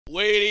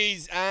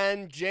Ladies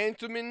and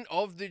gentlemen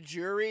of the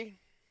jury,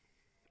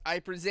 I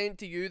present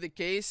to you the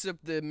case of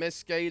the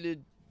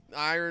misguided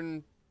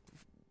iron.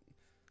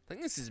 I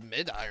think this is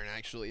mid-iron,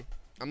 actually.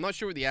 I'm not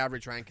sure what the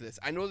average rank of this.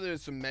 I know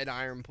there's some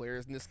mid-iron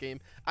players in this game.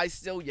 I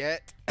still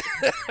yet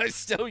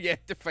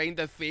to find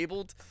the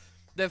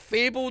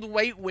fabled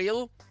white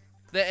whale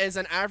that is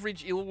an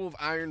average elo of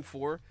iron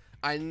 4.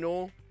 I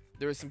know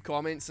there were some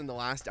comments in the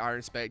last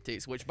Iron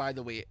Spectates, which, by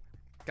the way,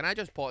 can I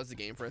just pause the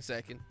game for a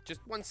second?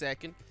 Just 1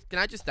 second. Can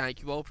I just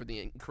thank you all for the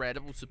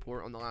incredible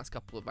support on the last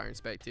couple of Iron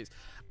Spectates?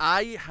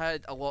 I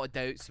had a lot of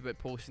doubts about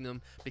posting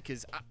them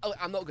because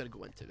I'm not going to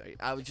go into it, right?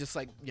 I was just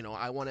like, you know,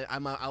 I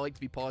like to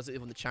be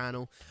positive on the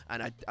channel,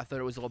 and I thought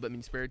it was a little bit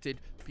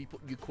mean-spirited.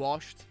 People, you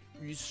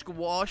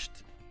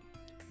squashed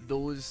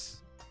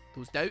those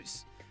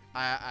doubts,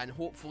 and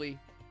hopefully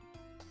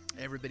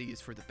everybody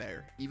is for the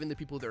better. Even the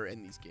people that are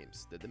in these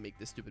games that make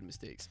these stupid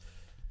mistakes.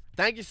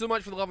 Thank you so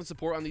much for the love and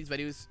support on these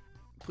videos.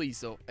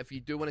 Please, though, if you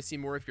do want to see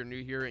more, if you're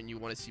new here and you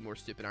want to see more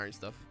stupid iron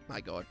stuff, my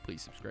god,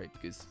 please subscribe,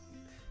 because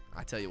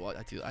I tell you what,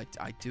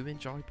 I do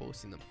enjoy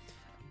posting them.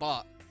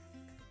 But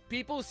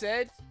people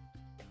said,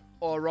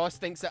 oh, Ross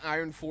thinks that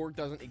Iron 4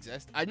 doesn't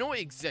exist. I know it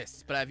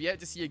exists, but I've yet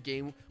to see a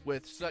game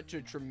with such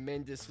a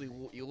tremendously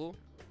low elo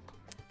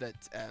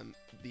that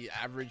the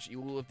average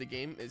elo of the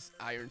game is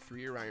Iron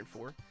 3 or Iron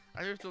 4.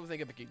 I just don't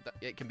think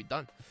it can be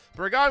done.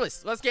 But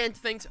regardless, let's get into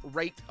things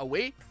right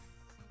away.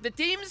 The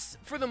teams,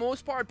 for the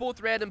most part, both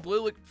red and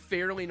blue, look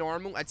fairly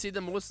normal. I'd say the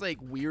most, like,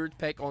 weird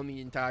pick on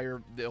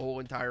the whole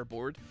entire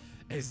board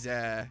is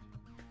Draven,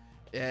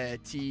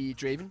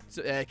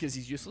 because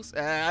he's useless.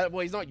 Well,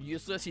 he's not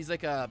useless. He's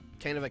like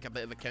kind of like a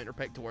bit of a counter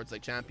pick towards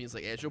like champions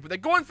like Ezreal. But they're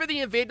going for the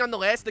invade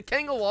nonetheless. The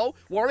King of LoL,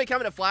 Warwick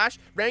having a flash.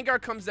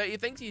 Rengar comes out. He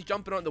thinks he's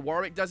jumping onto the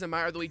Warwick. Doesn't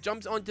matter though. He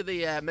jumps onto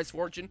the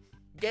Misfortune,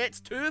 gets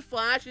 2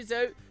 flashes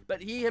out,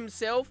 but he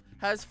himself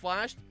has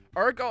flashed.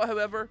 Urgot,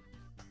 however.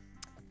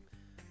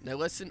 Now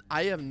listen,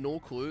 I have no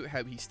clue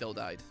how he still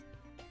died.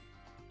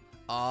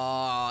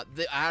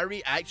 The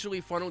Ahri actually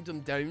funneled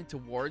him down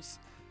towards...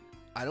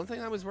 I don't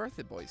think that was worth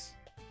it, boys.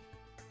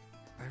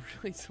 I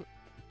really don't...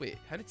 Wait,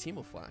 how did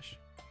Teemo flash?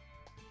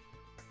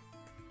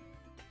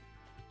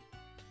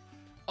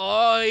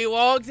 Oh, he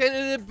walked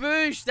into the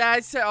bush!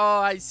 That's it!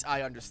 Oh,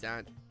 I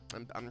understand.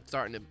 I'm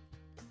starting to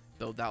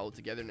build that all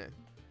together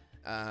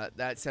now.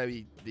 That's how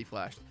he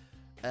flashed.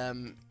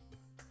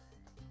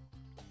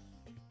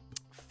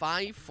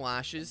 5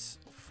 flashes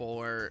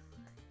for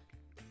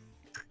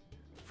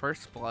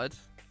First Blood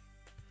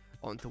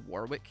onto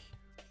Warwick.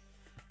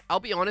 I'll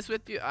be honest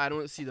with you, I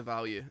don't see the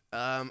value.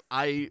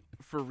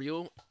 For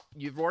real,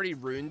 you've already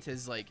ruined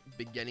his, like,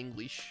 beginning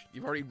leash.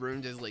 You've already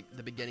ruined his, like,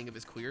 the beginning of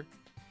his clear.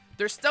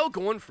 They're still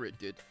going for it,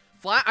 dude.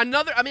 I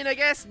mean, I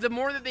guess the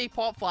more that they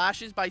pop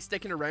flashes by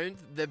sticking around,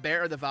 the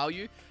better the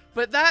value.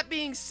 But that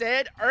being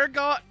said,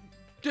 Urgot,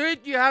 dude,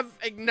 you have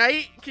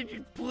Ignite. Can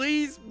you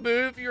please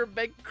move your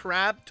big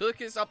crab?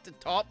 Took us up to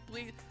top,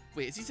 please.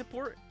 Wait, is he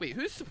support? Wait,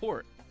 who's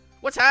support?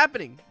 What's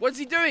happening? What's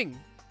he doing?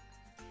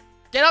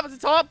 Get up at the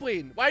top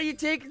lane. Why are you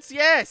taking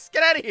CS?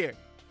 Get out of here.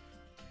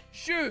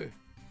 Shoo.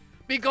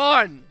 Be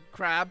gone,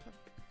 crab.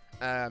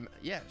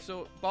 Yeah,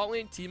 so bot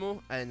lane,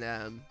 Teemo, and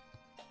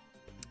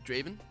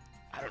Draven.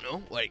 I don't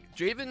know. Like,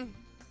 Draven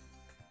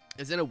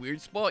is in a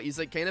weird spot. He's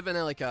like kind of in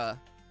a, like a...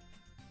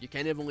 You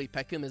kind of only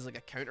pick him as like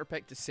a counter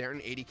pick to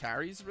certain 80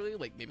 carries, really,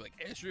 like maybe like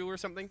Ezreal or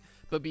something.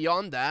 But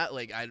beyond that,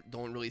 like I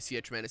don't really see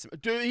a tremendous.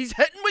 Dude, he's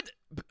hitting with.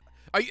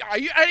 Are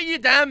you out of your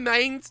damn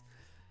mind?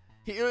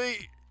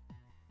 Wait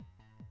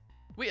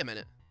a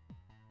minute.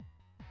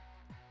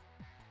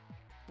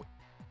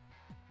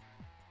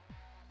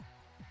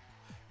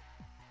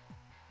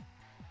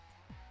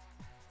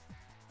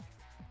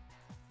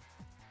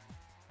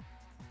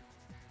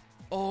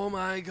 Oh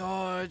my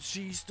God,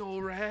 she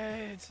stole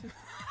red.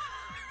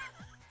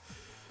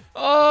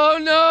 Oh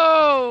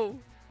no!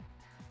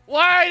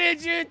 Why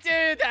did you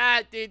do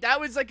that, dude? That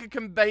was like a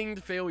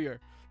combined failure.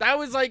 That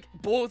was like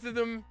both of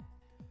them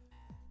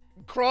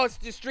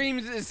crossed the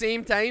streams at the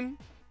same time.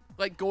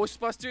 Like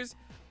Ghostbusters.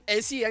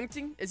 Is he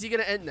inting? Is he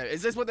gonna int now?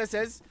 Is this what this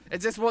is?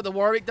 Is this what the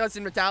Warwick does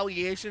in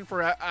retaliation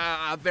for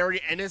a very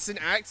innocent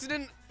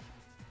accident?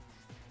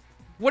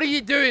 What are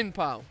you doing,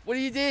 pal? What are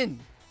you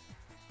doing?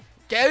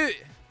 Get out!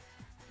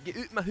 Get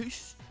out my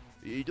house!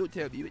 You don't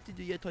tell me what to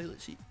do, your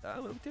toilet seat. I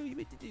will tell you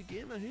what to do.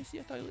 Get in my house,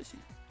 your toilet seat.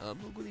 I'm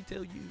not going to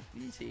tell you.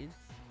 What are you saying?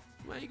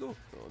 Where you go?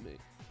 Oh,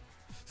 mate.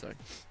 Sorry.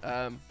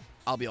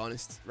 I'll be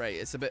honest. Right,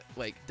 it's a bit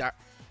like...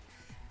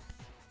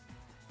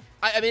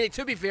 I mean,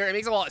 to be fair, it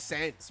makes a lot of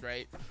sense,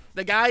 right?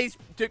 The guys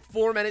took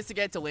 4 minutes to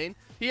get to lane.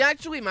 He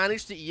actually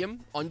managed to E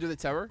him under the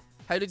tower.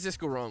 How did this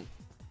go wrong?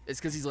 It's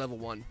because he's level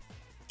 1.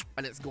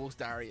 And it's Ghost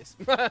Darius.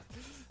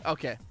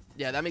 Okay.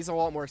 Yeah, that makes a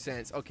lot more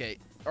sense. Okay,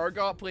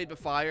 Urgot played with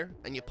fire,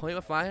 and you play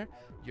with fire,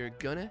 you're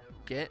gonna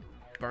get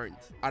burned.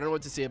 I don't know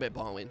what to say about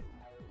bot lane.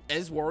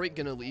 Is Warwick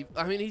gonna leave?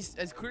 I mean, his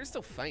clear's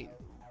still fine.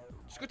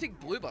 Just go take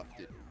blue buff,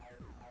 dude.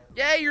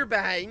 Yeah, you're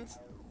behind,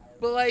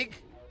 but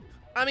like,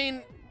 I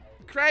mean,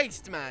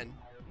 Christ, man.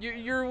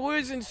 You're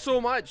losing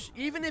so much.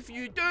 Even if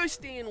you do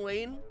stay in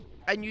lane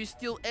and you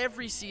steal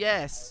every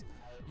CS,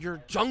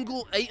 your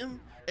jungle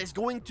item is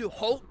going to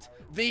halt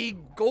the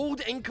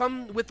gold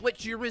income with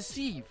which you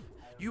receive.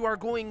 You are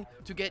going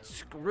to get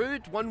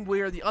screwed one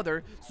way or the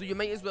other, so you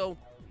might as well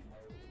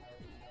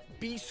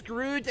be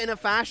screwed in a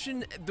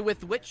fashion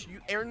with which you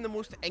earn the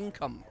most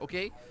income,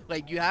 okay?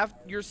 Like,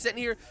 you're sitting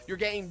here, you're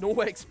getting no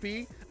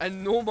XP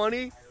and no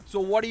money, so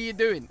what are you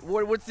doing?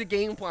 What's the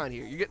game plan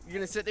here? You're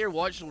gonna sit there,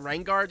 watch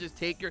Rengar just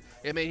take your...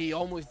 I mean, he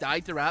almost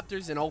died to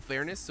Raptors, in all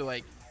fairness, so,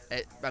 like,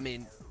 I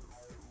mean,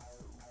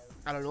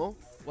 I don't know.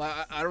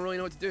 Well, I don't really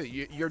know what to do.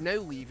 You're now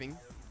leaving,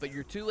 but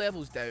you're 2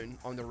 levels down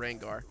on the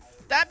Rengar.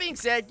 That being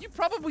said, you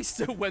probably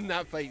still win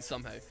that fight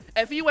somehow.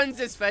 If he wins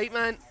this fight,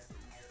 man,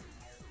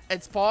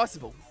 it's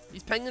possible.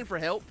 He's pinging for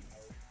help.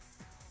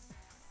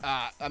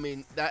 I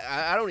mean,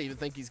 I don't even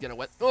think he's gonna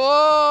win.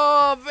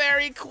 Oh,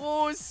 very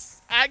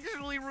close.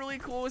 Actually, really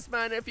close,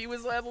 man. If he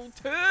was level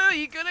 2,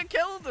 he could have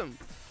killed him.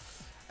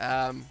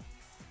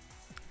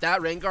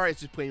 That Rengar is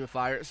just playing with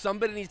fire.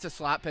 Somebody needs to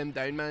slap him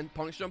down, man.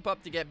 Punch jump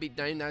up to get beat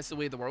down. That's the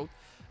way of the world.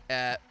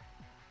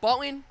 Bot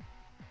lane,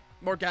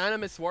 Morgana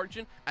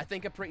Misfortune. I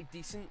think a pretty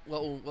decent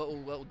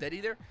little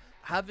ditty there.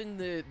 Having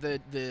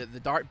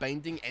the dart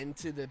binding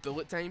into the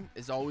bullet time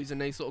is always a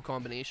nice little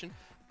combination.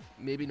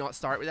 Maybe not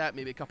start with that.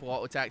 Maybe a couple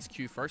auto attacks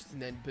Q first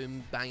and then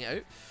boom, bang it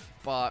out.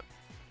 But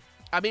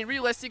I mean,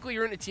 realistically,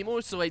 you're into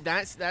Teemo, so like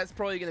that's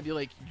probably gonna be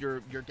like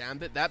your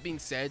gambit. That being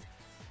said,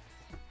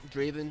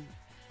 Draven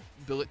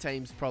bullet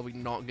time's probably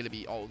not gonna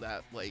be all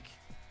that like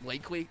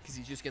likely because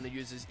he's just gonna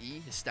use his E,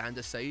 his stand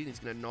aside, and he's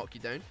gonna knock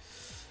you down.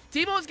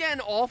 Teemo's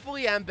getting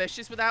awfully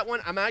ambitious with that one.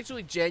 I'm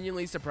actually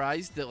genuinely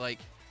surprised that like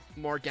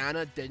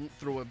Morgana didn't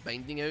throw a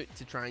binding out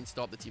to try and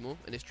stop the Teemo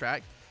in his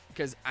track,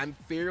 because I'm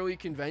fairly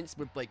convinced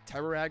with like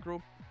tower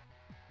aggro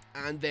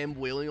and them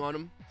wailing on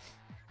him,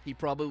 he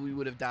probably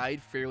would have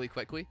died fairly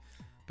quickly.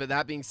 But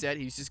that being said,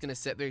 he's just gonna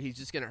sit there, he's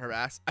just gonna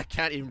harass. I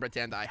can't even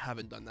pretend that I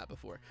haven't done that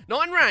before.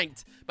 Not in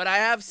ranked, but I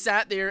have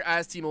sat there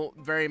as Teemo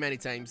very many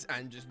times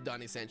and just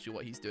done essentially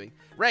what he's doing.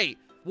 Right,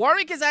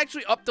 Warwick is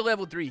actually up to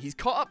level 3. He's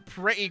caught up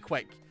pretty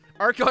quick.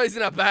 Urko is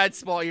in a bad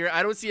spot here.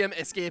 I don't see him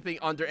escaping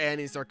under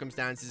any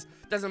circumstances.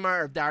 Doesn't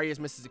matter if Darius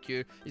misses a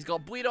Q. He's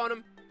got bleed on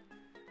him.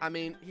 I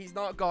mean, he's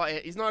not got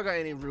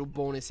any real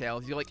bonus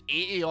health. He's got like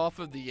 80 off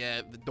of the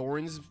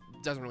Dorans.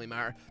 Doesn't really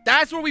matter.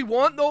 That's what we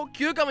want though.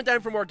 Q coming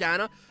down from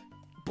Morgana.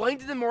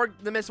 Blinded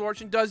the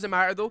Misfortune doesn't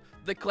matter though.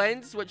 The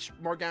cleanse, which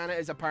Morgana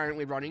is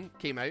apparently running,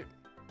 came out.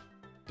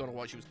 Don't know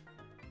what she was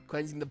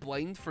cleansing the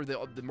blind for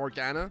the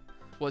Morgana.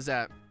 Was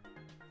that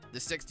the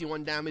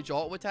 61 damage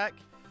auto attack?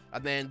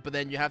 And then, but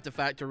then you have to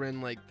factor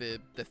in like the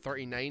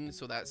 39,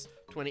 so that's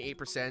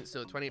 28%.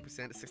 So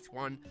 28% of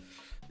 61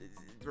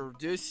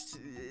 reduced,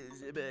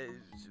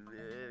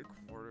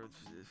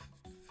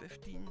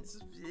 15,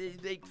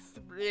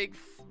 like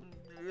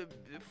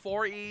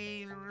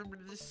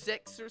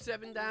 46 or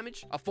 7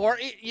 damage. A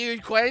 40, you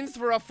cleansed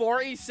for a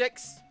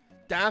 46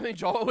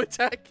 damage auto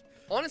attack.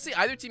 Honestly,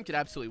 either team could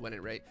absolutely win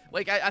it, right?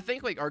 Like I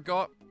think like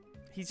Urgot,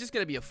 he's just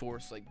gonna be a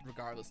force, like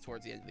regardless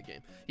towards the end of the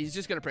game. He's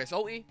just gonna press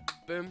ulti,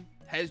 boom.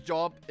 His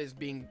job is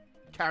being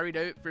carried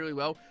out fairly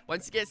well.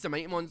 Once he gets some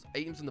items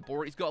on the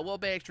board, he's got a little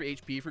bit extra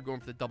HP for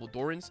going for the double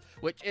Dorans,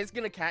 which is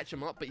gonna catch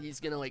him up, but he's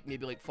gonna like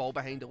maybe like fall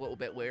behind a little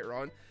bit later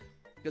on,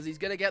 because he's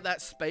gonna get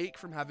that spike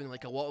from having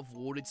like a lot of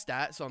loaded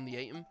stats on the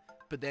item.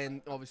 But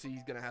then obviously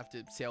he's gonna have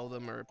to sell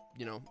them or,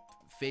 you know,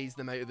 phase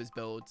them out of his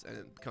builds, and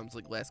it becomes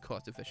like less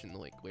cost efficient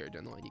like later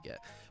down the line you get.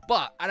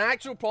 But an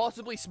actual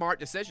possibly smart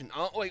decision,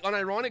 like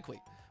unironically,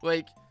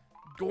 like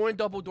going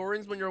double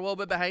Dorans when you're a little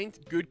bit behind,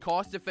 good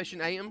cost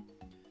efficient item.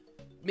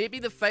 Maybe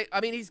the fight,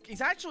 I mean, he's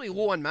actually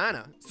low on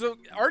mana, so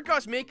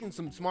Urgot's making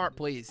some smart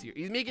plays here.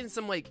 He's making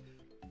some like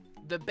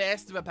the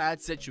best of a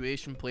bad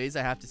situation plays,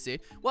 I have to say.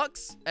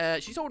 Lux,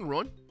 she's holding her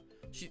own.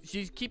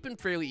 She's keeping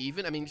fairly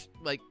even. I mean,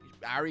 like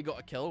Ari got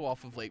a kill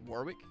off of like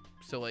Warwick,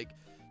 so like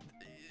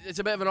it's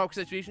a bit of an awkward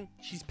situation.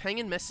 She's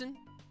pinging missing.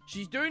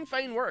 She's doing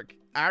fine work.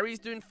 Ari's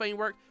doing fine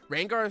work.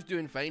 Rengar's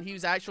doing fine. He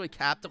was actually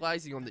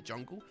capitalizing on the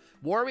jungle.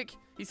 Warwick,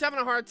 he's having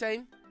a hard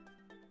time,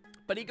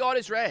 but he got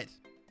his red,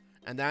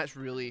 and that's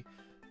really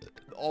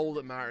all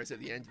that matters at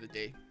the end of the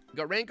day. We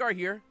got Rengar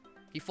here.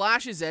 He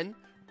flashes in.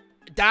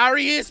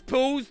 Darius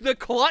pulls the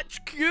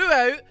clutch Q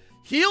out,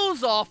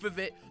 heals off of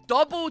it,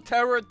 double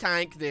tower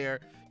tank there,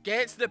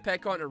 gets the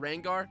pick onto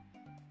Rengar.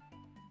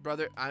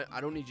 Brother,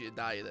 I don't need you to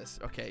die of this.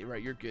 Okay,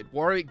 right, you're good.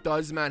 Warwick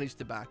does manage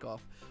to back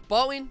off.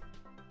 Bot lane,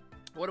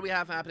 what do we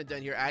have happening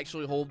down here?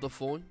 Actually hold the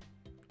phone.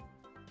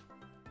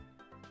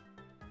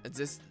 Is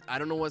this, I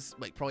don't know what's,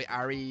 like, probably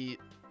Ari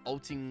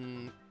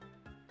ulting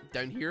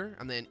down here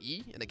and then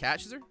E and it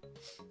catches her?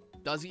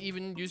 Does he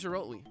even use her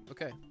ulti?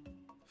 Okay.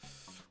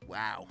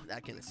 Wow,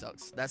 that kind of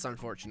sucks. That's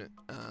unfortunate.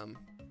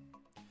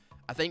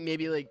 I think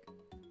maybe, like,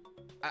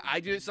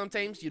 I do it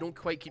sometimes. You don't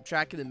quite keep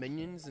track of the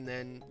minions, and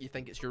then you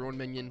think it's your own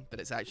minion,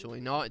 but it's actually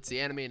not. It's the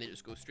enemy, and it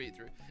just goes straight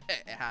through.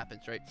 It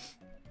happens, right?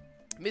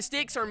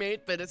 Mistakes are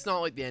made, but it's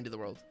not like the end of the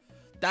world.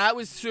 That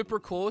was super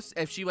close.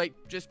 If she, like,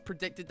 just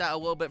predicted that a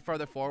little bit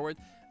further forward,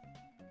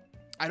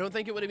 I don't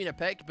think it would have been a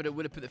pick, but it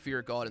would have put the fear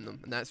of God in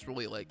them. And that's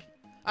really like...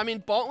 I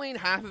mean, bot lane,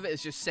 half of it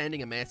is just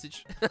sending a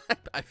message.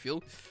 I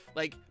feel.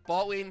 Like,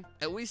 bot lane,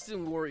 at least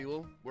in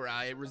Wario, where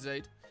I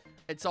reside,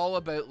 it's all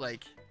about,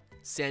 like,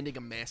 sending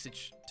a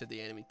message to the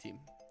enemy team.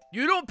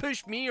 You don't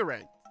push me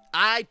around.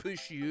 I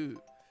push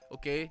you.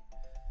 Okay?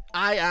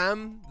 I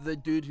am the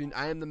dude who...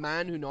 I am the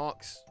man who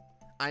knocks.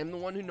 I am the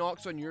one who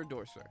knocks on your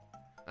door, sir.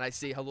 And I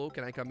say, hello,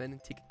 can I come in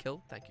and take a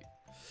kill? Thank you.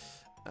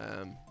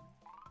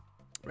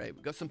 Right,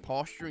 we got some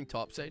posturing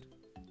topside.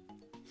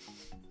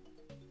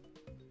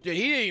 Dude,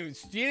 he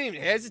didn't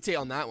even hesitate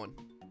on that one.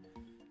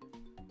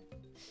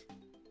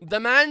 The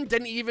man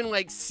didn't even,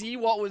 like, see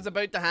what was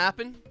about to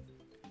happen.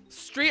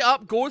 Straight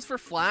up goes for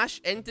flash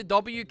into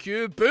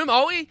WQ. Boom,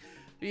 ulti.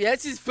 He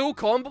hits his full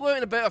combo out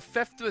in about a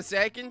fifth of a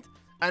second.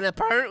 And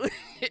apparently,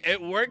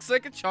 it works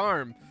like a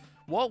charm.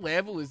 What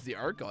level is the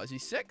Urgot? Is he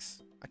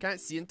 6? I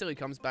can't see until he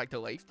comes back to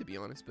life, to be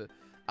honest. But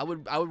I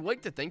would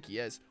like to think he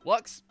is.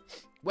 Lux,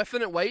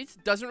 whiffing it wide.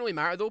 Doesn't really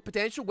matter, though.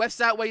 Potential. Whiffs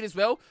that wide as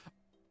well.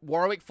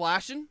 Warwick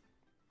flashing.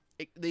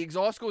 The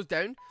exhaust goes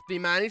down. They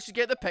manage to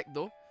get the pick,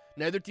 though.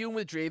 Now they're dealing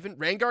with Draven.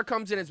 Rengar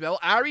comes in as well.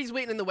 Ari's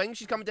waiting in the wing.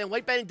 She's coming down.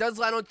 White Bending does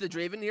land onto the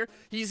Draven here.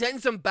 He's hitting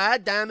some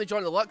bad damage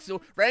on the Lux,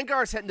 so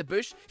Rengar's hitting the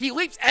bush. He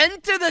leaps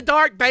into the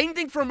Dark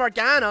Binding from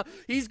Morgana.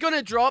 He's going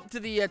to drop to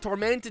the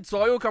Tormented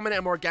Soil coming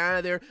at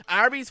Morgana there.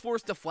 Ari's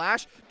forced to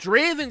flash.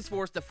 Draven's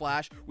forced to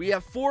flash. We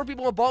have 4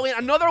 people in bot lane.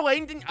 Another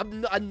lightning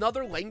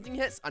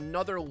hits.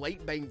 Another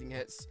Light Binding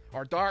hits.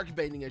 Or Dark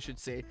Binding, I should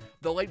say.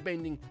 The Light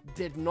Binding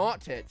did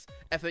not hit.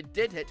 If it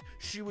did hit,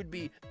 she would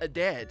be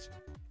dead.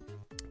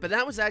 But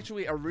that was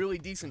actually a really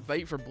decent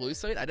fight for blue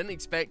side. I didn't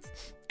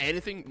expect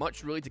anything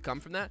much really to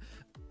come from that.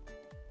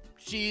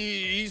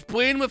 He's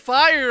playing with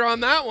fire on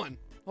that one.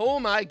 Oh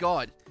my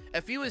god.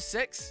 If he was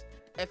 6,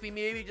 if he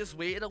maybe just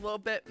waited a little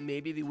bit,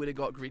 maybe they would have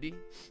got greedy.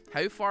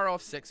 How far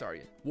off 6 are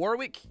you?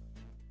 Warwick,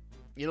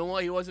 you know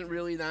what? He wasn't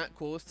really that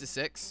close to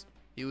 6.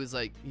 He's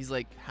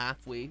like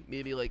halfway,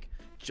 maybe like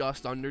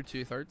just under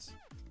 2/3.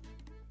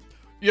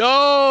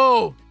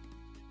 Yo!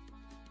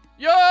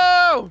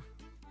 Yo!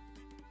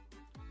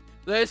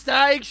 The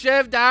Static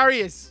Chef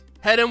Darius.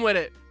 Hit him with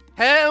it.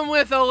 Hit him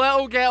with a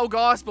little ghetto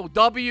gospel.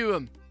 W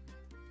him.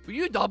 Will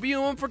you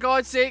W him for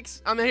God's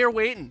sakes? I'm here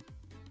waiting.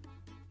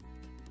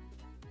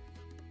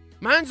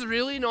 Man's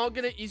really not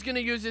gonna... He's gonna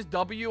use his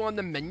W on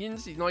the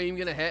minions. He's not even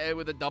gonna hit it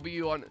with a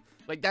W on...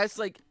 Like, that's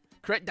like...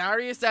 Crit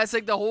Darius, that's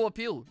like the whole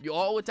appeal. You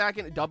auto attack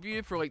into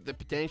W for like the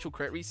potential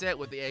crit reset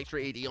with the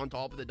extra AD on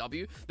top of the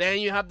W. Then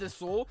you have the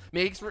soul.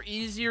 Makes for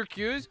easier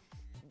Qs.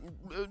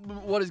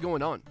 What is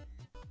going on?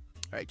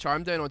 Alright,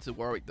 charm down onto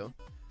Warwick, though.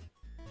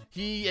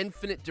 He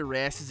infinite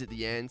duresses at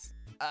the end.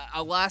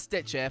 A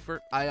last-ditch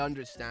effort. I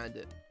understand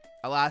it.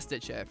 A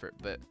last-ditch effort,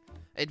 but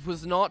it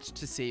was not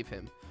to save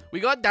him. We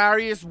got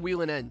Darius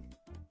wheeling in.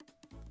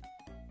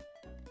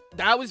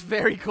 That was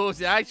very close.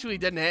 It actually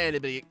didn't hit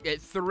anybody.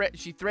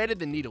 She threaded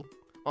the needle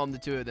on the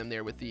 2 of them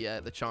there with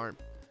the charm.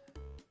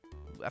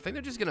 I think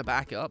they're just going to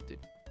back it up, dude.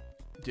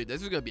 Dude,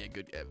 this is going to be a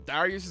good... If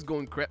Darius is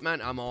going crit,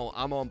 man, I'm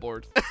on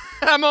board.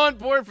 I'm on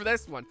board for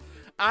this one.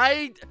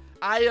 I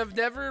have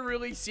never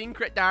really seen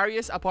Crit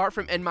Darius apart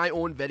from in my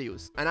own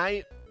videos. And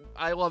I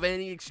love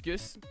any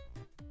excuse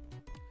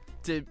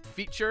to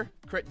feature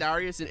Crit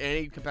Darius in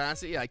any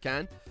capacity I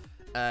can.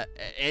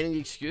 Any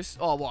excuse.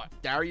 Oh, what?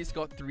 Darius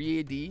got 3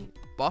 AD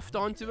buffed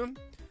onto him?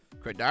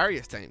 Crit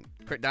Darius time.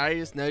 Crit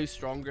Darius now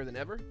stronger than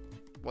ever.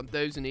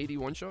 1080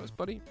 one-shots,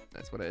 buddy.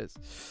 That's what it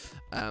is.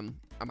 Am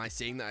I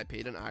saying that I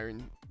paid an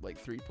Iron, like,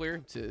 3 player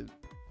to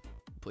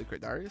play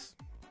Crit Darius?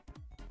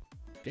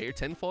 Get your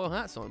tinfoil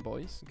hats on,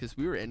 boys, because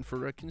we were in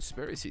for a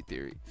conspiracy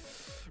theory.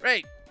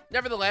 Right.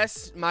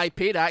 Nevertheless, my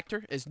paid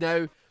actor is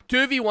now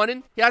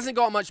 2v1ing. He hasn't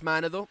got much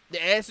mana, though.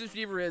 The Essence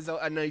Reaver is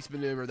a nice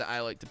maneuver that I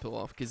like to pull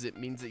off, because it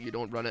means that you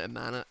don't run out of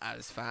mana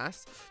as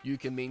fast. You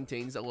can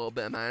maintain a little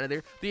bit of mana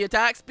there. The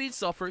attack speed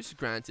suffers,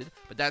 granted,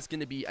 but that's going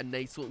to be a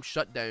nice little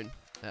shutdown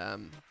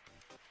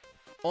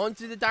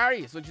onto the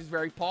Darius, which is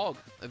very pog.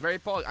 Very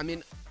pog. I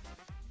mean,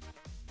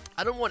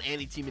 I don't want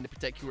any team in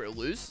particular to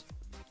lose.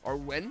 Or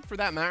win, for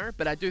that matter.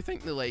 But I do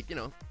think that, like, you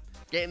know,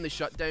 getting the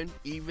shutdown,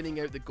 evening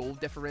out the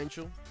gold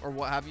differential, or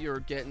what have you,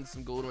 or getting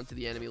some gold onto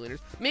the enemy laners,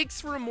 makes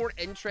for a more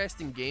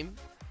interesting game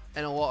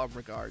in a lot of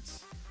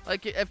regards.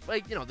 Like, if,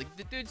 like, you know, the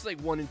dude's,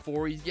 like, 1 in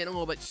 4, he's getting a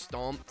little bit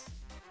stomped.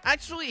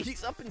 Actually,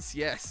 he's up in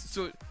CS,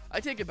 so I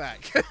take it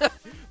back.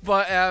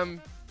 But,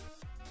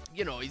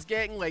 you know, he's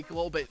getting, like, a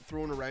little bit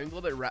thrown around, a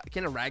little bit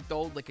kind of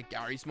ragdolled, like a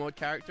Garry's Mod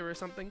character or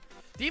something.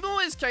 Demo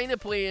is kind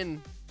of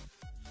playing...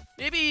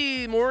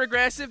 maybe more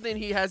aggressive than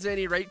he has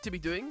any right to be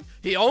doing.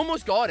 He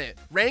almost got it.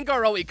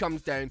 Rengar ulti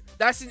comes down.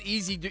 That's an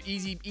easy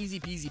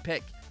peasy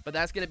pick. But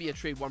that's going to be a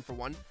trade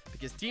 1-for-1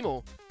 because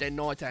Teemo did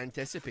not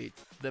anticipate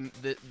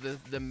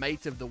the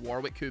might of the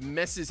Warwick, who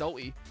misses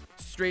ulti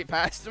straight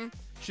past him,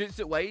 shoots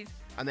it wide,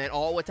 and then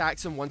all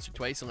attacks him once or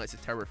twice and lets the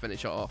tower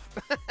finish it off.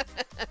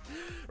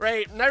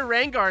 Right, now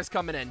Rengar's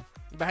coming in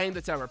behind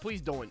the tower.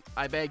 Please don't.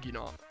 I beg you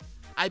not.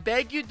 I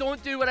beg you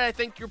don't do what I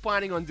think you're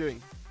planning on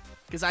doing.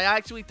 Because I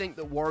actually think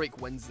that Warwick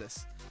wins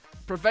this.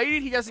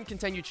 Provided he doesn't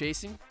continue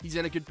chasing, he's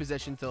in a good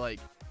position to, like,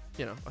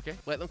 you know, okay,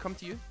 let them come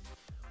to you.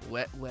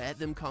 Let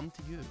them come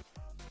to you.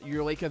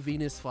 You're like a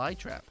Venus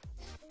flytrap.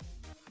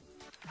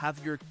 Have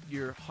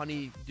your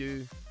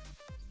honeydew,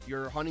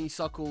 your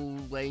honeysuckle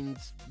lined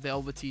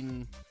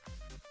velveteen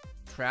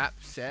trap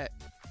set.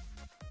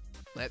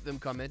 Let them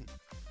come in.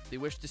 They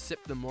wish to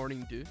sip the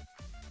morning dew.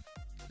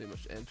 They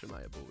must enter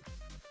my abode.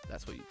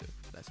 That's what you do.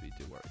 That's what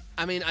you do, work.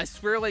 I mean, I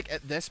swear, like,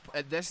 at this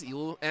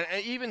elo, and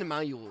even in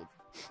my elo,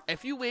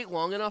 if you wait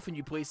long enough and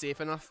you play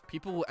safe enough,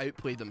 people will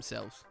outplay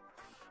themselves.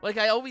 Like,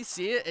 I always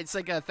say it. It's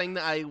like a thing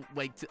that I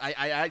like.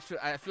 I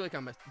feel like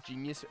I'm a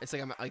genius. It's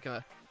like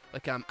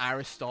I'm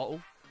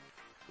Aristotle.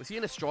 Was he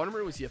an astronomer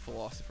or was he a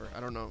philosopher? I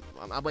don't know.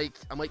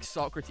 I'm like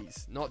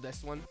Socrates, not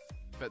this one,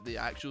 but the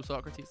actual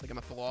Socrates. Like, I'm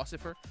a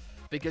philosopher,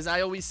 because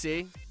I always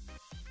say,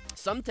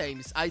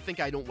 sometimes I think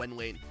I don't win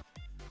lane.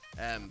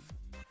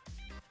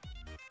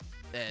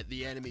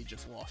 The enemy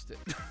just lost it.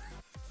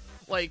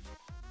 Like,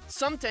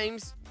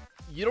 sometimes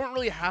you don't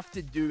really have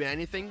to do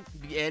anything.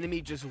 The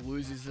enemy just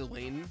loses the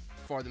lane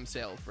for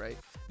themselves, right?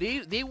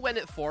 They win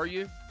it for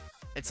you.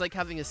 It's like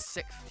having a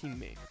sixth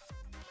teammate,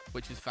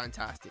 which is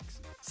fantastic.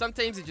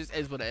 Sometimes it just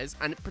is what it is,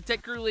 and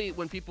particularly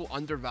when people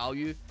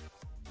undervalue,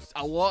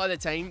 a lot of the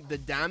time, the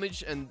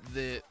damage and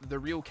the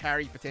real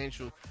carry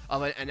potential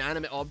of an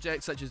inanimate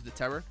object such as the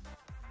tower.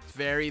 It's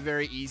very,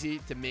 very easy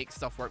to make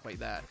stuff work like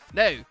that.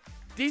 Now,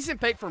 decent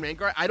pick from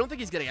Rengar. I don't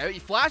think he's getting out. He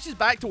flashes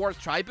back towards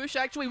Tribush,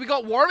 actually. We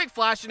got Warwick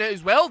flashing out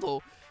as well,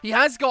 though. He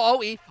has got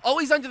ulti.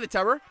 Ulti's under the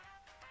tower.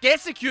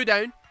 Gets the Q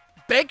down.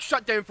 Big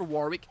shutdown for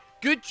Warwick.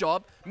 Good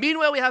job.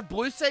 Meanwhile, we have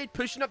Blue side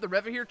pushing up the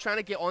river here, trying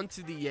to get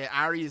onto the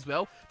Ahri as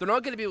well. They're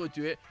not going to be able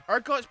to do it.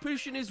 Urgot's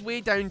pushing his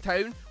way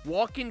downtown,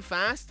 walking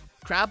fast.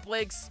 Crab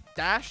legs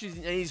dash, and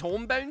he's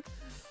homebound.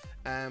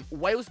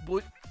 Whilst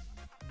Blue...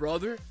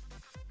 Brother...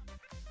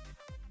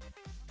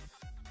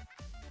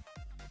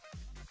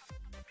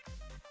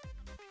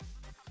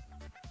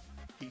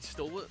 He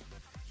stole it.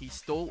 He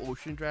stole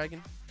Ocean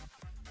Dragon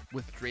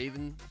with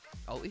Draven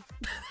ulti.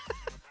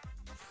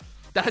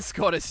 That's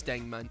gotta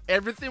sting, man.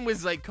 Everything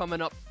was like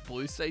coming up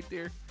blue side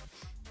there.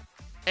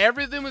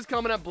 Everything was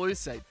coming up blue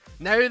side.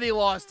 Now they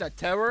lost a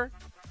tower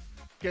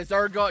because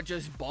Urgot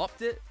just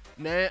bopped it.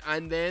 Now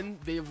and then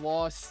they've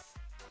lost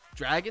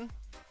Dragon.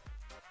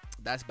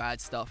 That's bad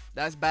stuff.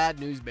 That's bad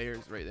news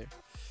bears right there.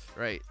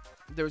 Right.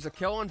 There was a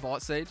kill on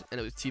bot side and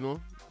it was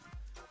Teemo.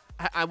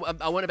 I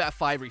went about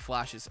 5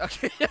 reflashes.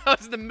 Okay, that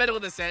was the middle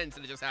of the sentence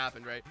and it just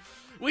happened, right?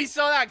 We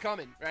saw that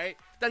coming, right?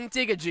 Doesn't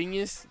take a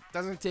genius.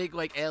 Doesn't take,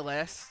 like,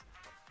 LS.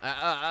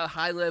 A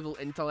high-level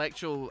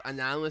intellectual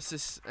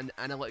analysis and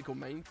analytical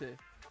mind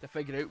to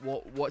figure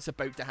out what's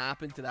about to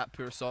happen to that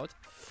poor sod.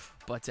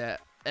 But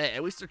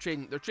at least they're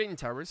trading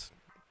towers.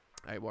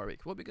 All right,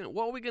 Warwick, what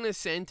are we gonna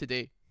send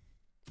today?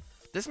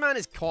 This man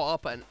is caught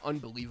up at an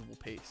unbelievable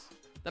pace.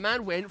 The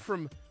man went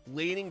from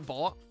laning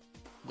bot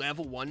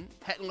level 1,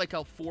 hitting like a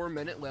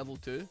 4-minute level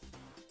 2,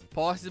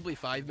 possibly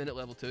 5-minute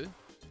level 2,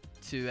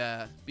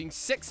 to being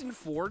 6 and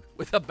 4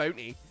 with a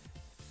bounty.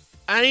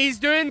 And he's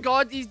doing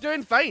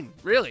fine,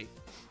 really.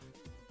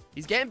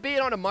 He's getting baited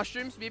on the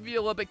mushrooms. Maybe a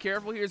little bit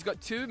careful here. He's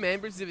got 2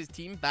 members of his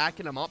team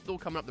backing him up, though,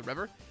 coming up the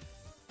river.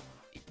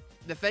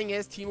 The thing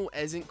is, Teemo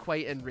isn't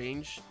quite in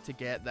range to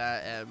get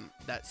that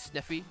that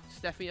sniffy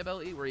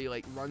ability where he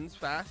like runs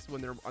fast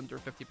when they're under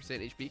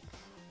 50% HP.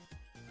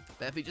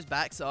 But if he just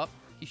backs up,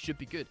 he should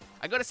be good.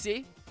 I gotta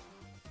say,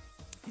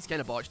 he's kind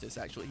of botched this,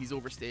 actually. He's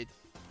overstayed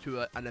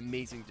to an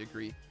amazing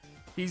degree.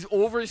 He's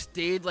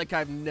overstayed like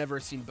I've never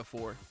seen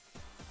before.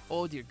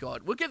 Oh, dear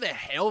God. Look at the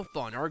health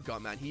on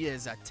Urgot, man. He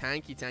is a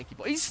tanky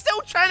boy. He's still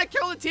trying to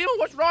kill the team.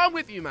 What's wrong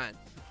with you, man?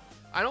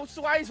 I don't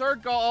see why he's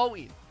Urgot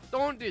ulti.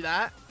 Don't do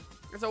that.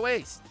 It's a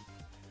waste.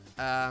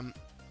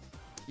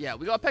 Yeah,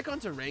 we got to pick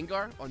onto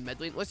Rengar on mid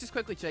lane. Let's just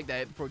quickly check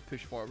that out before we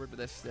push forward with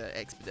this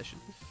expedition.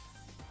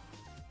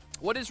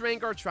 What does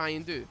Rengar try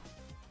and do?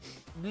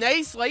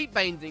 Nice light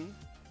binding.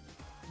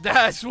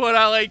 That's what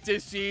I like to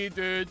see,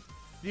 dude.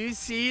 Do you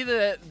see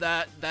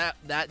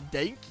that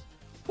dink?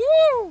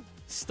 Woo!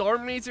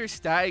 Stormrazor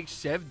static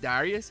Chef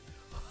Darius.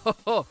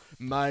 Oh,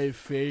 my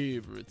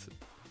favorite.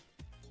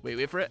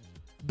 Wait for it.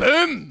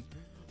 Boom!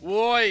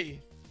 Boy,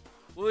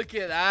 look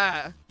at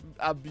that.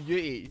 A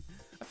beauty.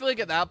 I feel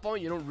like at that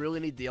point you don't really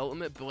need the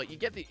ultimate, but like you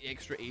get the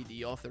extra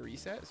AD off the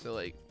reset. So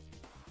like,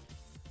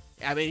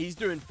 I mean, he's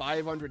doing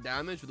 500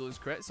 damage with those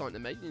crits on the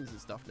minions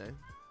and stuff now.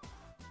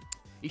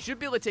 He should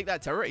be able to take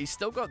that turret. He's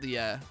still got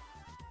the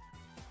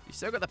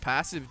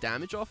passive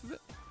damage off of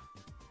it.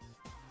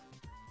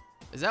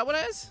 Is that what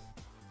it is?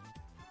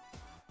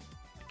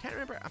 I can't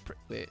remember.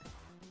 Wait.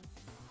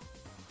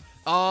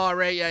 Oh,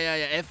 right.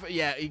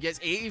 Yeah. He gets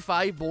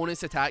 85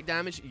 bonus attack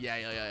damage.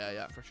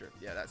 Yeah, for sure.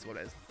 Yeah, that's what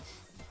it is.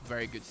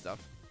 Very good stuff.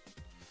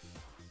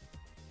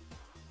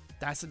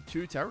 That's in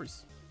 2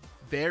 towers.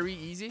 Very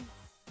easy.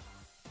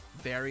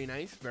 Very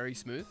nice. Very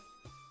smooth.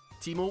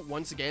 Teemo,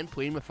 once again,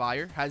 playing with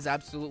fire. Has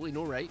absolutely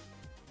no right.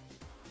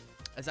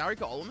 Has Ahri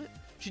got ultimate?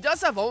 She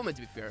does have ultimate,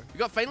 to be fair. We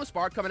got Final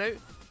Spark coming out.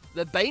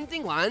 The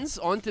binding lands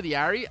onto the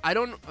Ari. I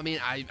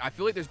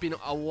feel like there's been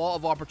a lot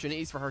of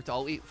opportunities for her to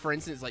ulti. For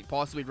instance, like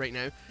possibly right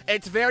now.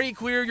 It's very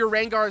clear your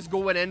Rengar is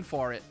going in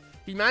for it.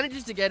 He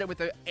manages to get it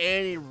without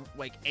any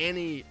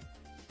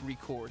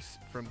recourse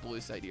from blue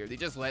side here. They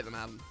just let them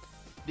have him.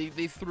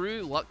 They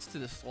threw Lux to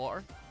the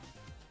slaughter.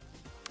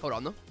 Hold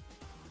on though.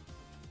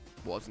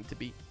 Wasn't to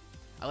be.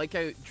 I like how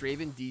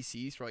Draven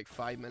DCs for like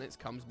 5 minutes,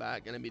 comes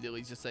back, and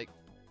immediately he's just like,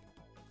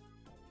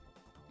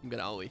 I'm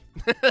gonna ulti.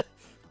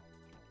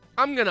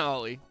 I'm gonna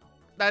ulti.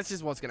 That's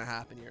just what's gonna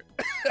happen here.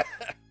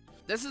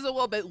 This is a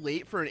little bit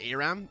late for an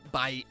ARAM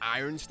by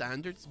Iron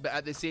standards, but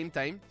at the same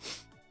time,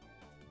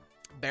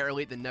 better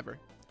late than never.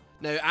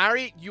 Now,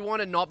 Ari, you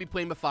want to not be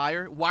playing with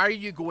fire. Why are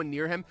you going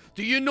near him?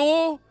 Do you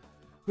know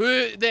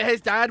that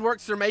his dad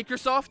works for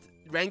Microsoft?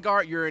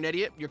 Rengar, you're an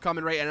idiot. You're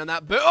coming right in on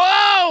that. But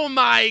oh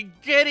my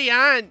giddy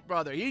aunt,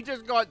 brother. He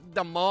just got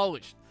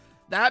demolished.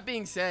 That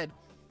being said,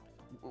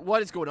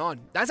 what is going on?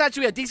 That's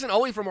actually a decent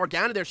ulti from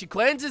Morgana there. She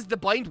cleanses the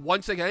blind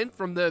once again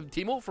from the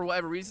Teemo for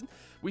whatever reason.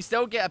 We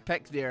still get a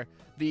pick there.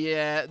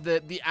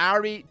 The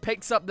Ari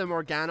picks up the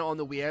Morgana on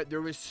the way out.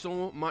 There was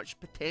so much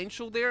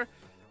potential there,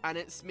 and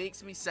it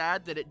makes me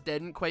sad that it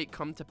didn't quite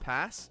come to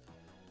pass.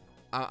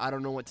 I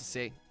don't know what to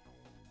say.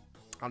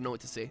 I don't know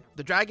what to say.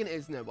 The dragon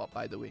is now up,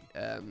 by the way.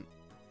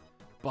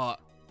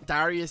 But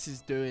Darius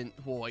is doing,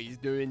 he's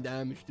doing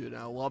damage, dude.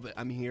 I love it.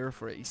 I'm here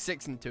for it. He's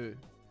 6-2.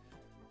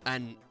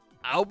 And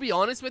I'll be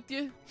honest with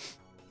you,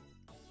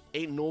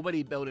 ain't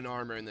nobody building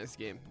armor in this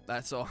game.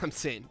 That's all I'm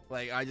saying.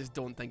 Like, I just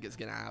don't think it's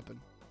gonna happen.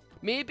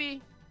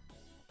 Maybe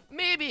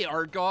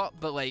Urgot,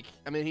 but like,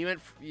 I mean, he went,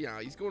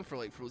 he's going for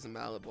like Frozen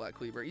Mallet, Black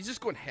Cleaver. He's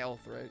just going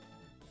health, right?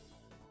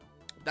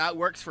 That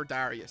works for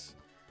Darius.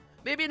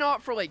 Maybe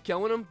not for like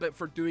killing him, but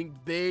for doing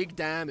big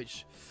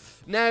damage.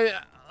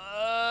 Now,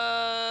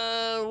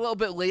 a little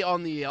bit late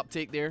on the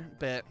uptake there,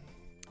 but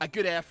a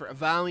good effort, a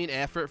valiant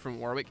effort from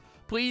Warwick.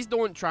 Please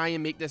don't try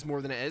and make this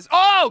more than it is.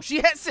 Oh,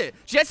 she hits it.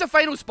 She hits a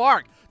final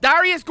spark.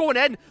 Darius going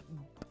in,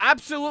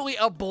 absolutely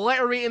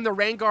obliterating the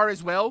Rengar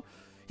as well.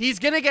 He's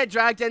going to get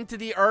dragged into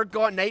the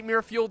Urgot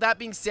Nightmare Fuel. That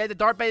being said, the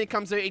Dark Binding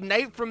comes out.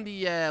 Ignite from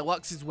the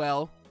Lux as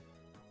well.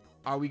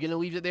 Are we going to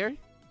leave it there?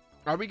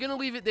 Are we going to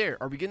leave it there?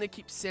 Are we going to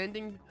keep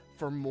sending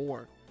for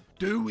more?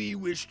 Do we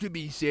wish to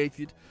be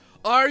sated?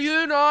 Are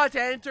you not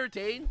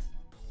entertained?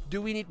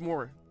 Do we need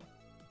more?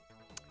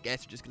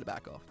 Guess we're just going to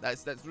back off.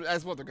 That's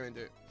what they're going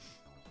to do.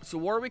 So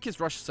Warwick has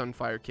rushed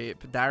Sunfire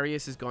Cape.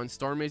 Darius has gone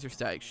Stormraze or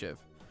Static Shiv.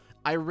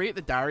 I rate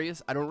the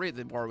Darius. I don't rate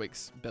the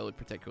Warwick's build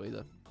particularly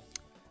though.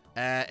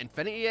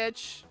 Infinity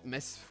Edge,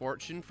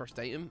 Misfortune, first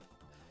item.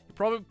 You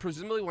probably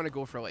presumably want to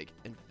go for like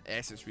an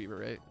Essence Reaver,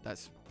 right?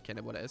 That's kind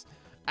of what it is.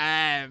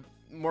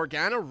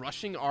 Morgana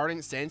rushing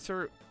Ardent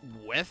Sensor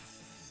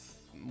with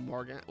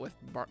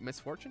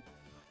Misfortune.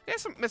 I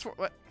guess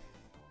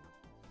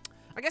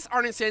I guess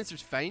Ardent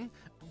Sensor's fine,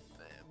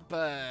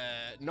 but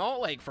not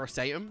like first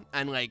item.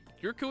 And like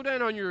your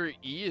cooldown on your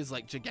E is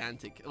like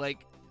gigantic.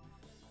 Like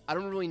I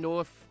don't really know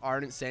if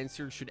Ardent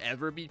Sensor should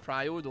ever be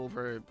prioed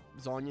over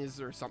Zhonya's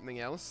or something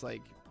else,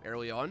 like,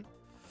 early on.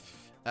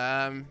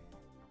 I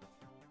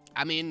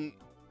mean,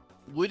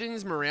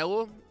 Luden's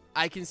Morello,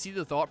 I can see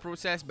the thought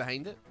process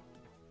behind it.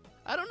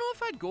 I don't know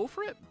if I'd go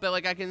for it, but,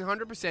 like, I can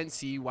 100%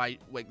 see why,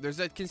 like,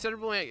 there's a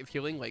considerable amount of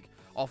healing, like,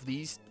 off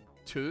these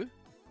two.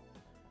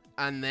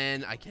 And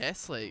then, I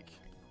guess, like,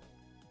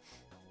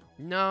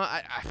 no,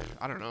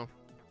 I don't know.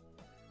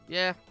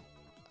 Yeah.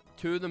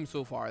 2 of them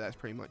so far, that's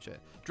pretty much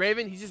it.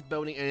 Draven, he's just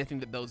building anything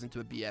that builds into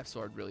a BF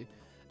sword, really.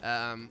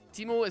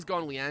 Teemo has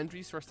gone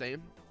Liandry's first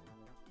time.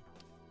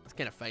 It's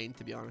kind of fine,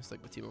 to be honest,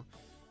 like with Teemo.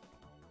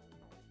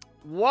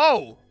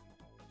 Whoa!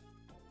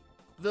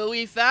 The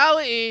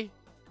lethality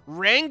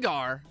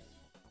Rengar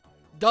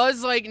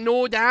does, like,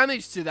 no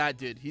damage to that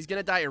dude. He's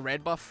gonna die a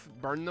red buff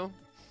burn, though.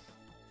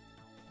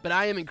 But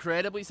I am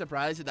incredibly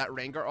surprised that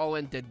Rengar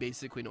all-in did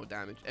basically no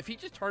damage. If he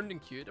just turned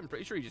and queued, I'm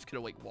pretty sure he just could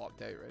have, like,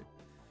 walked out, right?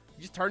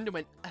 He just turned and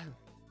went,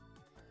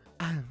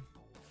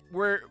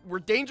 We're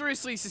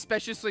dangerously,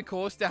 suspiciously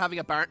close to having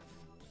a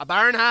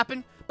Baron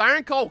happen.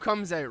 Baron call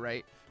comes out,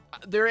 right?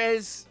 There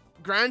is,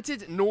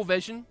 granted, no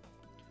vision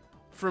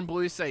from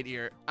blue side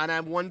here. And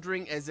I'm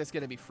wondering, is this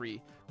going to be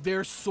free?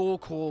 They're so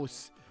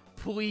close.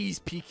 Please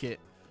peek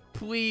it.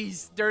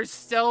 Please. There's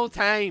still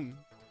time.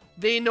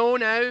 They know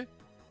now.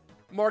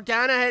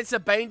 Morgana hits a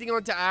binding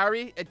onto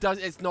Ari.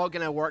 It's not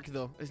going to work,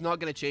 though. It's not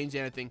going to change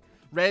anything.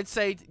 Red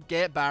side,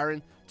 get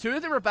Baron. 2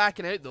 of them are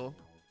backing out, though.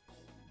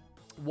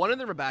 1 of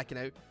them are backing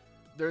out.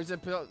 There's a...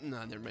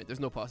 No, never mind. There's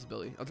no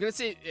possibility. I was going to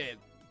say,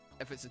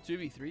 if it's a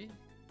 2v3...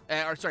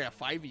 or, sorry, a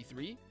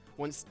 5v3,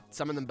 once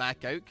some of them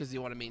back out because they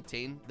want to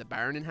maintain the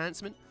Baron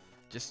enhancement,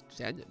 just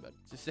send it, but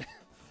just...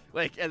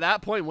 like, at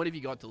that point, what have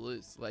you got to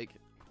lose? Like,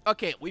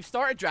 okay, we've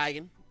started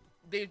Dragon.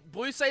 The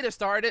blue side have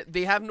started it.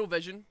 They have no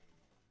vision.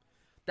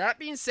 That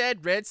being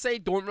said, red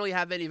side don't really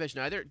have any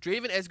vision either.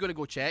 Draven is going to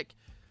go check.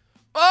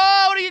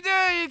 Oh, what are you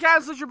doing? You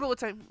canceled your bullet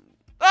time.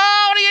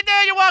 Oh, what are you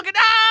doing? You're walking.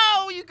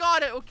 Oh, you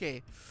got it.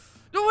 Okay.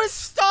 No,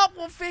 stop.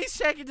 We'll face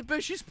check into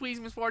bushes, please,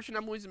 Misfortune.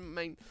 I'm losing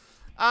my mind.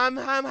 I'm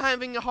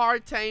having a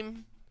hard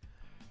time.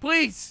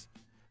 Please.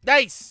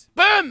 Nice.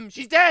 Boom.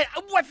 She's dead.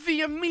 With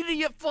the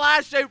immediate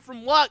flash out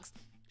from Lux.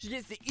 She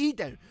gets the E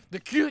down, the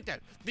Q down,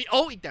 the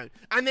ulti down,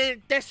 and then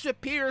it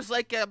disappears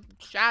like a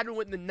shadow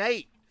in the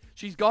night.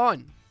 She's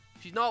gone.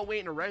 She's not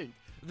waiting around.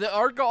 The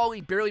Urgot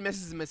ulti barely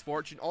misses the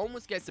misfortune,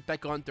 almost gets the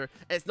pick onto her.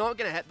 It's not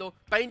going to hit though.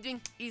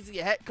 Binding, easy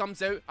hit,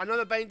 comes out.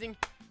 Another binding.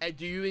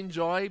 Do you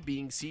enjoy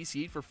being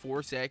CC'd for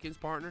 4 seconds,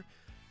 partner?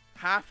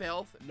 Half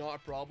health, not a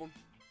problem.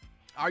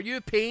 Are you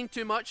paying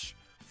too much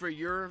for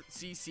your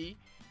CC?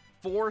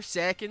 4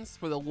 seconds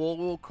for the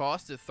low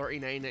cost of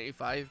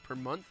 $39.95 per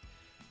month?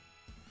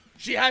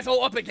 She has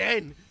ult up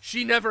again.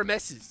 She never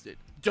misses, dude.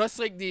 Just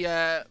like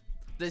the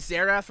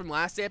Xerath from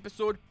last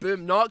episode.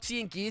 Boom. Noxie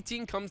and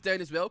Guillotine comes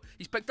down as well.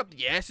 He's picked up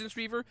the Essence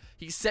Reaver.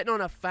 He's sitting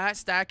on a fat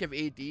stack of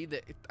AD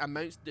that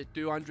amounts to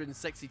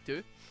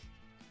 262.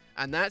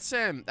 And that's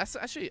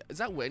actually, is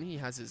that when he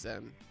has his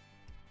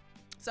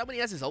is that when he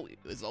has his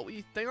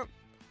ulti thing up?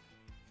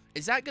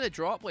 Is that gonna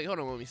drop? Like, hold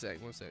on, let me say.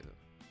 1 second.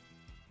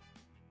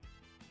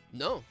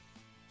 No.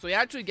 So he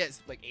actually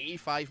gets like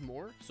 85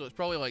 more. So it's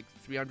probably like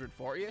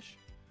 340-ish.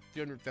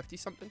 350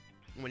 something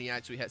when he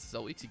actually hits his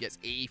ulti. He gets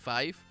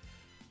 85.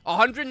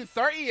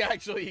 130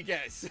 actually he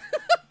gets.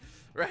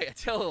 Right, I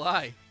tell a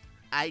lie.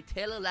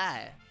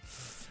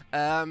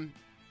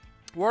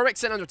 Warwick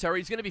sitting under tower.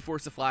 He's gonna be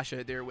forced to flash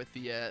out there with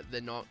the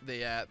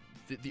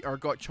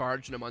Urgot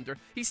charging him under.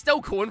 He's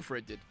still going for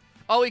it, dude.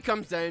 Oh, he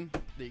comes down.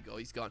 There you go.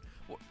 He's gone.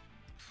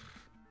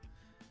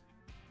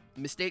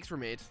 Mistakes were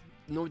made.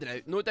 No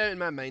doubt. No doubt in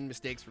my mind.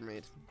 Mistakes were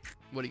made.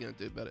 What are you gonna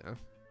do about it, huh?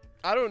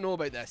 I don't know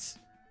about this.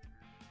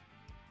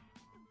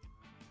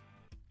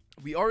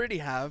 We already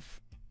have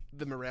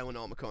the Morel and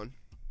Omicron.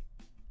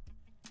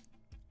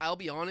 I'll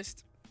be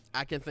honest,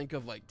 I can think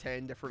of like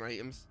 10 different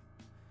items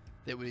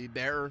that would be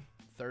better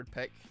third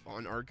pick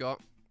on Urgot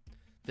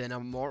than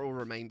a Mortal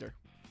Reminder.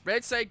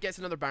 Red side gets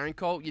another Baron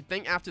call. You'd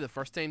think after the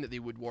first time that they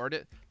would ward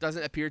it.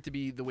 Doesn't appear to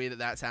be the way that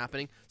that's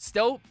happening.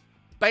 Still,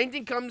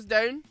 Binding comes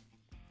down,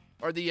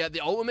 or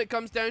the ultimate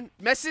comes down.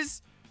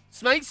 Misses,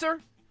 smites her.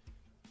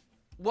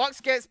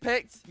 Lux gets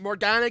picked.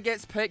 Morgana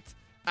gets picked.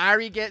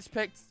 Ahri gets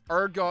picked.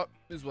 Urgot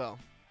as well.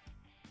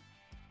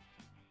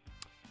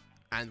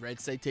 And red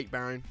side take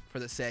Baron for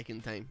the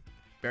second time.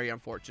 Very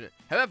unfortunate.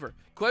 However,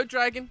 Cloud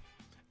Dragon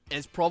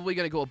is probably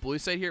going to go blue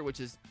side here, which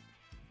is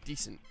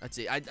decent, I'd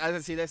say. As I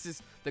say, this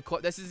is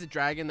the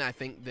dragon that I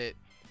think that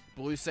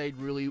blue side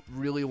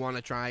really want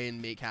to try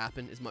and make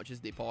happen as much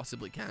as they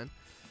possibly can.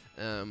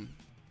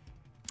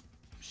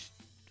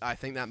 I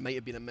think that might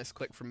have been a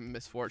misclick from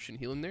Misfortune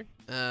healing there.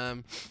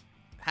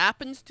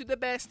 Happens to the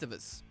best of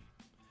us.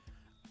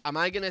 Am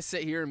I going to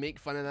sit here and make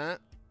fun of that?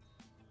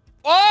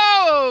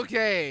 Oh,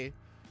 okay.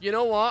 You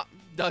know what?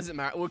 Doesn't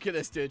matter. Look at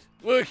this dude.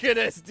 Look at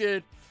this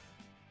dude.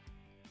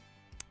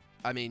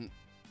 I mean,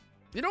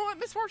 you know what?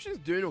 Misfortune's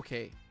doing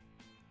okay.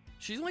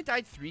 She's only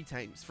died 3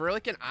 times. For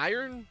like an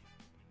Iron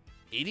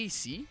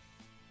ADC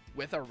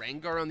with a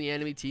Rengar on the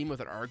enemy team,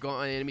 with an Urgot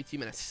on the enemy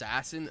team, an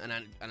Assassin, and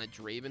a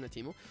Draven, a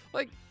Teemo.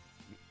 Like,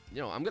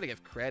 you know, I'm going to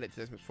give credit to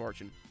this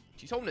Misfortune.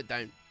 She's holding it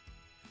down.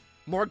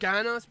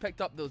 Morgana's picked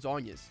up those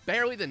Onyas.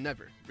 Barely than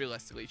never,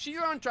 realistically. She's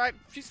on track.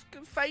 She's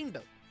fine,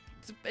 though.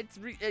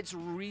 It's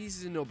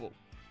reasonable.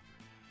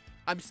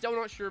 I'm still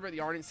not sure about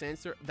the Ardent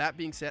Sensor. That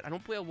being said, I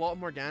don't play a lot of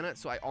Morgana,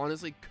 so I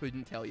honestly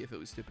couldn't tell you if it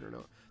was stupid or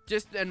not.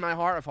 Just in my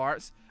heart of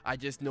hearts, I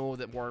just know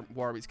that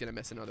Warwick's going to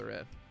miss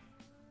another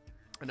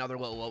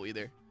little ulti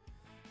there.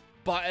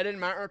 But it didn't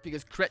matter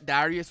because Crit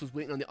Darius was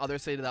waiting on the other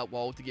side of that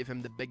wall to give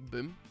him the big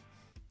boom.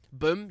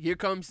 Boom. Here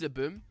comes the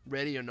boom.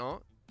 Ready or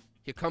not.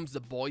 Here comes the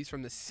boys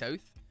from the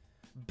south.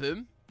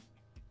 Boom.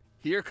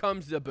 Here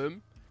comes the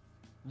boom.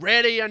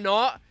 Ready or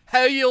not.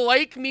 How you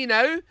like me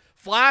now?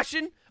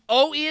 Flashing.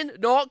 Ultian,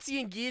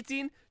 Noxie, and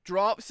Guillotine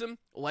drops him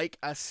like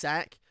a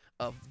sack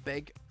of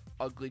big,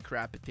 ugly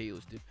crab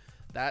potatoes, dude.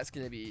 That's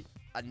going to be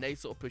a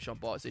nice little push on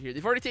bots here.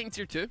 They've already taken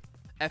tier 2.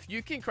 If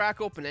you can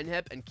crack open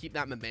Inhib and keep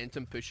that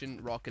momentum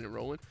pushing, rocking, and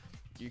rolling,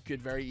 you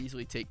could very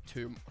easily take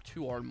two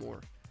or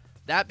more.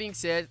 That being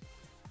said,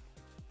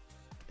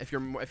 if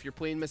you're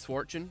playing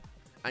Misfortune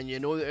and you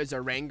know that there's a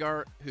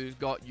Rengar who's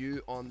got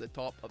you on the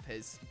top of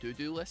his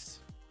do-do list,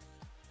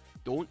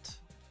 don't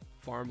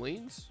farm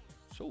lanes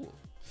solo.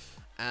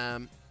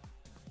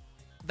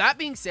 That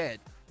being said,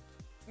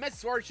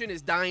 Misfortune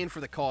is dying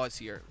for the cause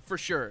here, for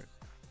sure.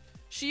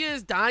 She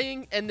is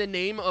dying in the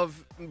name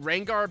of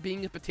Rengar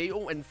being a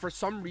potato and for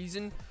some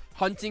reason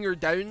hunting her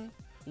down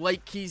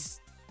like he's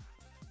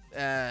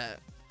Liam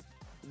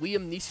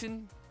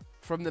Neeson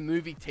from the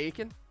movie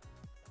Taken.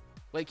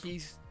 Like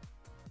he's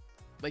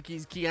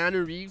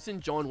Keanu Reeves and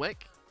John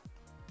Wick.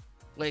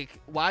 Like,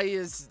 why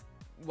is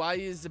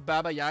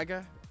Baba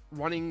Yaga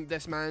running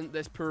this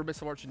poor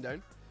Misfortune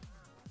down?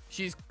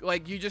 She's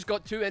like, you just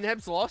got 2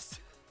 inhibs lost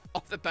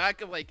off the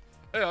back of like,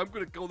 hey, I'm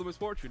gonna kill the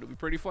Misfortune. It'll be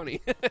pretty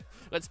funny.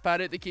 Let's pad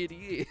out the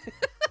KDA.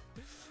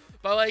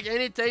 But like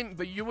anytime,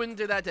 but you wouldn't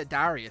do that to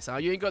Darius, huh?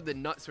 You ain't got the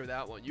nuts for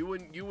that one. You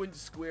wouldn't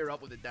square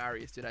up with the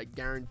Darius, dude. I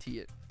guarantee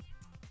it.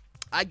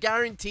 I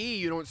guarantee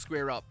you don't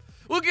square up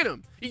Look at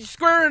him. He's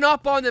squaring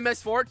up on the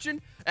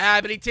misfortune.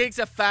 But he takes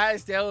a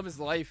fattest L of his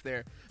life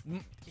there.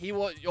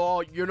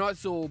 Oh, you're not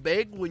so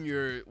big when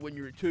you're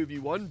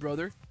 2v1,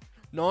 brother.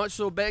 Not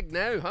so big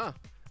now, huh?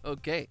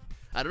 Okay.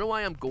 I don't know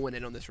why I'm going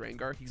in on this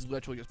Rengar. He's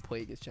literally just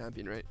playing his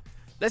champion, right?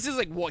 This is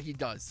like what he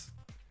does.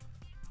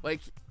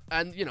 Like,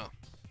 and you know,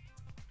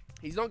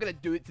 he's not gonna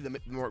do it to the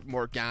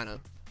Morgana.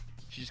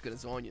 She's just gonna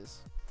Zhonya's.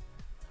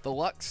 The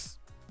Lux,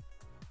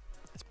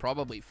 it's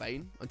probably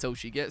fine until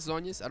she gets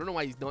Zhonya's. I don't know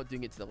why he's not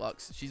doing it to the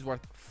Lux. She's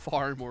worth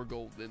far more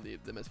gold than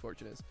the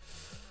misfortune is.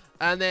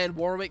 And then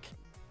Warwick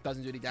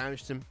doesn't do any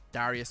damage to him.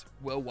 Darius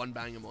will one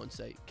bang him on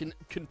sight.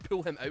 Can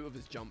pull him out of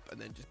his jump and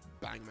then just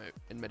bang him out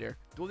in midair.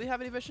 Do they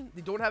have any vision?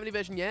 They don't have any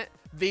vision yet.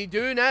 They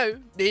do now.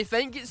 They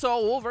think it's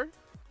all over.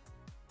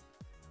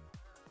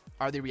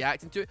 Are they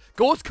reacting to it?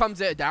 Ghost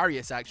comes out of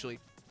Darius, actually.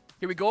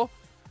 Here we go.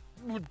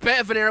 Bit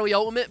of an early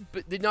ultimate,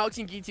 but the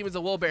Noxian Guillotine was a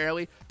little bit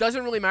early.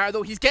 Doesn't really matter,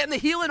 though. He's getting the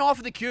healing off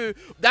of the Q.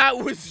 That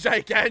was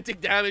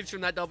gigantic damage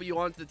from that W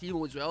onto the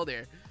Teemo as well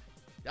there.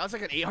 That was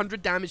like an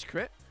 800 damage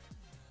crit.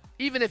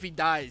 Even if he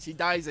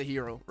dies a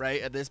hero,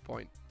 right, at this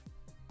point.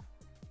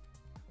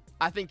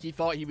 I think he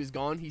thought he was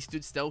gone. He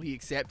stood still. He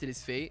accepted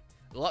his fate.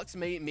 Lux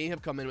may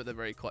have come in with a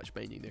very clutch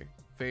binding there.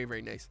 Very,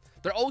 very nice.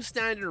 They're all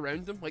standing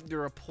around him like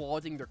they're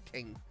applauding their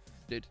king.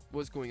 Dude,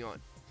 what's going on?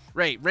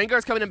 Right,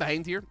 Rengar's coming in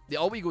behind here. The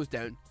ulti goes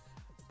down.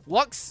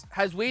 Lux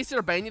has wasted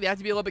her binding. They have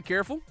to be a little bit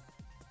careful.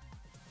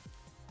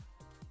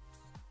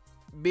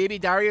 Maybe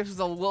Darius was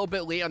a little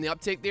bit late on the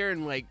uptake there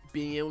and like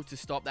being able to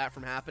stop that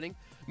from happening.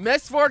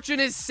 Misfortune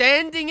is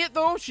sending it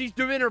though. She's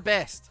doing her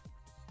best.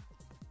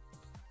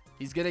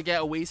 He's gonna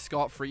get away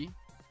scot-free.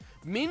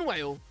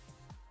 Meanwhile,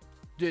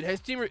 dude,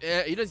 his teamer,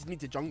 he doesn't need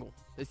to jungle.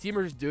 His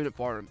teamer is doing it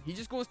for him. He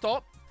just goes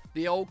top.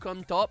 They all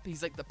come top.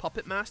 He's like the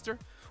puppet master.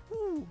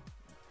 Woo.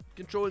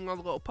 Controlling all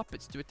the little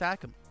puppets to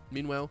attack him.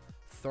 Meanwhile,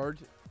 third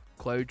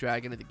Cloud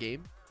Dragon of the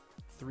game.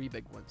 3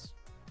 big ones.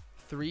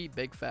 3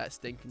 big fat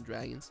stinking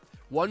dragons.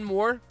 One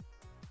more,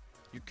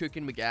 you're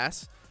cooking with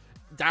gas.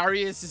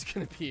 Darius is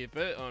going to be a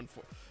bit on.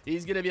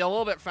 He's going to be a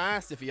little bit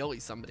fast if he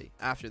ulties somebody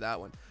after that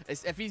one.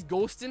 If he's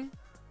ghosting,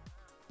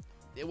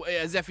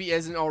 as if he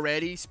isn't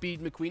already,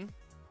 Speed McQueen.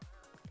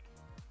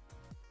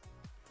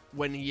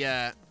 When he,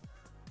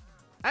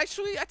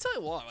 actually, I tell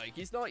you what, like,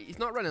 he's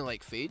not running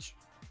like Phage.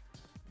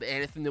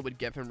 Anything that would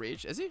give him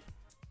rage, is he?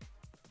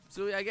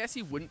 So I guess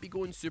he wouldn't be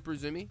going super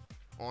zoomy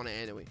on it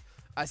anyway.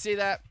 I say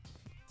that.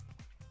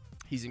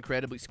 He's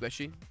incredibly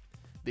squishy.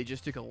 They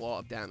just took a lot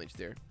of damage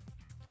there.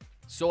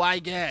 So I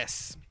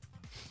guess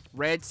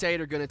Red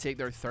side are going to take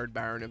their 3rd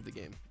Baron of the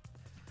game.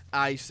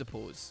 I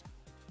suppose.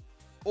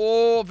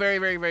 Oh, very,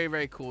 very, very,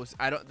 very close.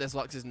 This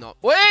Lux is not.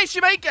 Wait, she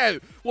might go.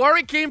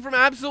 Warwick came from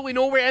absolutely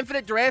nowhere.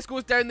 Infinite Dress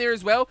goes down there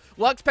as well.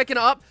 Lux picking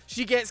it up.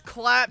 She gets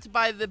clapped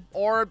by the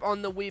orb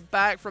on the way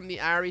back from the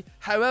Ahri.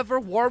 However,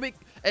 Warwick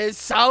is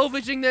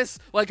salvaging this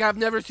like I've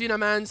never seen a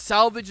man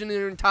salvage in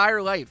their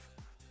entire life.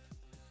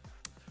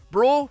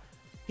 Bro,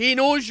 he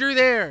knows you're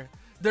there.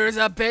 There's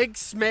a big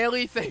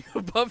smelly thing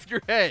above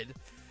your head.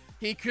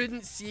 He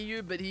couldn't see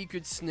you, but he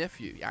could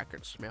sniff you. Yeah, I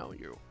can smell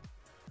you.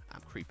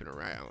 I'm creeping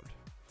around.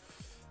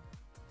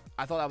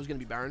 I thought that was going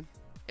to be Baron.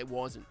 It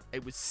wasn't.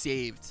 It was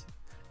saved.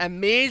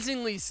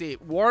 Amazingly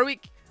saved.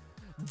 Warwick,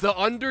 the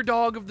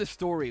underdog of the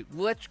story.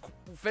 Like,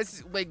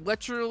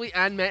 literally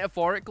and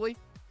metaphorically.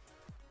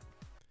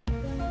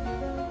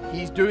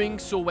 He's doing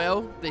so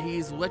well that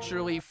he's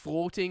literally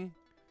floating.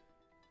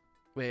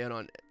 Wait, hold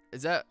on.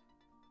 Is that...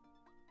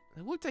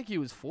 It looked like he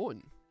was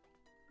floating.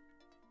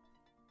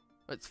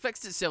 It's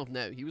fixed itself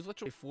now. He was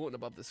literally floating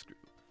above the screen.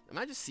 Am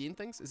I just seeing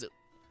things? Is it...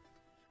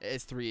 It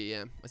is 3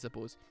 AM, I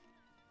suppose.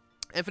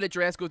 Infinite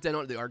Dress goes down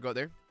onto the Urgot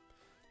there.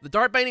 The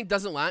Dart Binding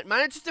doesn't land.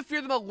 Manages to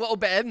fear them a little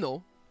bit in,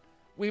 though.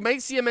 We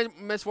might see a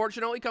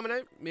Misfortune ulti coming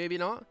out. Maybe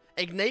not.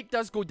 Ignite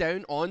does go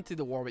down onto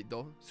the Warwick,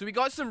 though. So we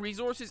got some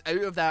resources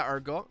out of that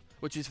Urgot,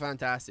 which is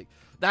fantastic.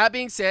 That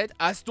being said,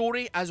 a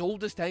story as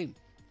old as time.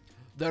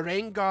 The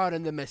Rengar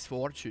and the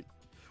Misfortune.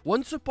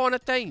 Once upon a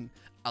time,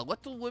 a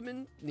little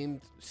woman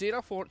named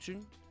Sarah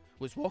Fortune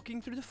was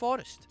walking through the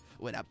forest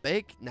when a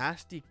big,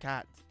 nasty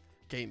cat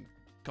came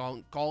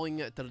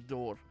calling at her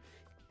door.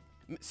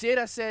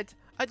 Sarah said,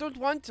 I don't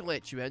want to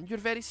let you in. You're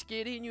very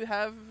scary and you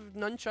have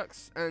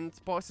nunchucks and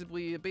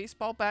possibly a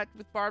baseball bat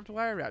with barbed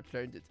wire wrapped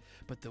around it.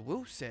 But the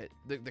wolf said,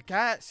 the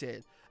cat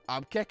said,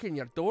 I'm kicking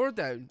your door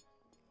down.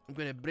 I'm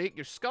going to break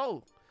your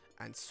skull.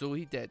 And so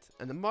he did.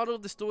 And the moral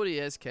of the story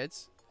is,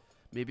 kids,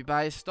 maybe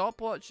buy a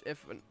stopwatch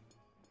if...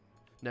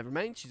 Never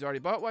mind, she's already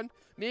bought one.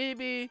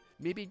 Maybe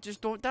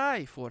just don't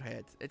die,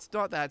 forehead. It's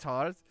not that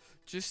hard.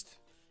 Just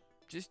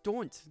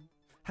don't.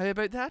 How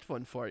about that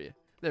one for you?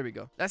 There we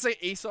go. That's like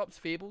Aesop's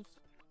Fables.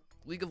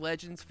 League of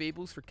Legends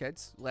Fables for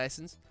kids.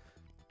 Lessons.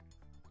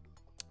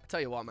 I tell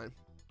you what, man.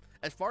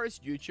 As far as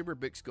YouTuber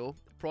books go,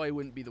 it probably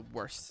wouldn't be the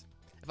worst.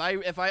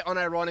 If I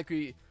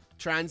unironically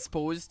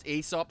transposed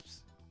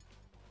Aesop's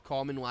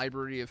common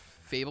library of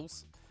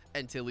fables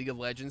into League of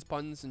Legends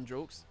puns and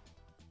jokes,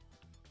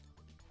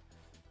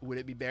 would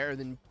it be better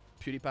than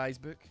PewDiePie's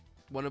book?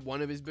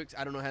 One of his books?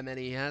 I don't know how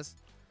many he has.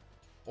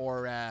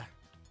 Or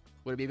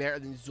would it be better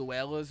than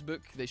Zoella's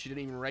book that she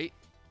didn't even write?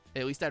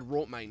 At least I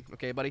wrote mine,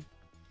 okay, buddy?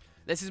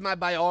 This is my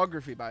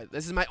biography,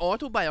 this is my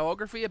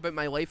autobiography about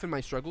my life and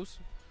my struggles,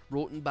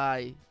 written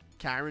by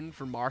Karen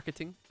from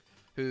marketing,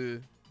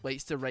 who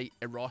likes to write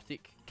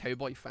erotic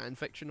cowboy fan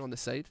fiction on the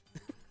side.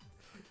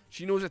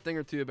 She knows a thing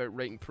or two about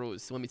writing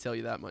prose, so let me tell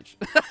you that much.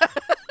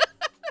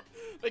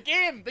 The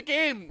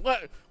game!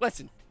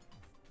 Listen,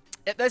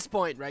 at this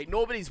point, right,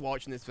 nobody's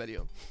watching this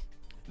video.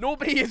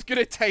 Nobody is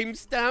going to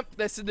timestamp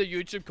this in the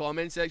YouTube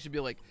comment section and be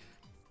like,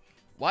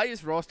 why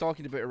is Ross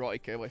talking about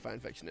erotic cowboy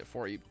fanfiction at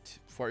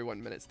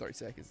 41 minutes, 30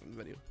 seconds in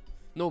the video?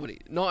 Nobody.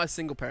 Not a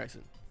single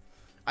person.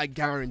 I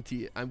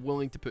guarantee it. I'm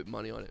willing to put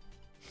money on it.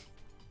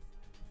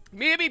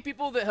 Maybe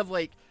people that have,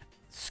 like,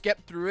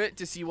 skipped through it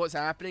to see what's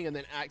happening and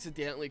then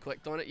accidentally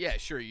clicked on it. Yeah,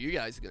 sure, you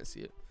guys are going to see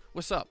it.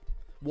 What's up?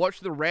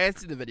 Watch the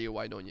rest of the video,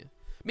 why don't you?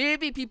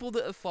 Maybe people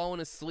that have fallen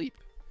asleep.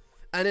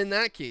 And in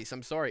that case,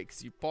 I'm sorry,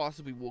 because you've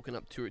possibly woken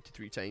up 2 to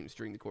 3 times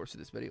during the course of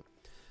this video.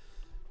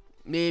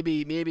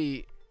 Maybe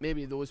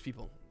those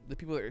people, the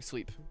people that are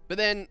asleep. But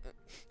then,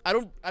 I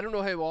don't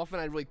know how often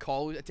I really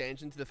call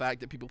attention to the fact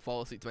that people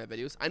fall asleep to my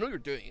videos. I know you're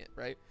doing it,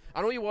 right?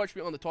 I know you watch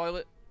me on the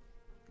toilet,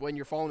 when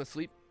you're falling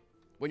asleep,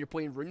 when you're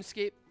playing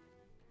RuneScape,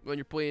 when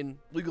you're playing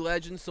League of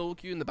Legends solo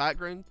queue in the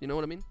background, you know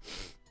what I mean?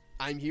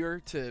 I'm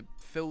here to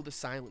fill the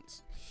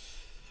silence.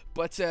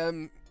 But,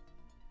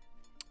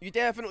 you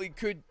definitely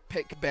could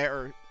pick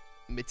better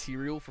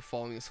material for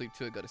falling asleep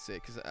to, I gotta say,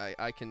 because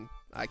I can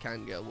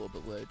get a little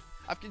bit loud.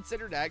 I've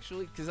considered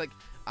actually, because like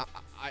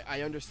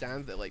I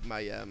understand that like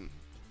my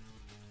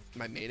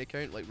my main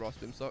account, like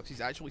Rossboomsocks,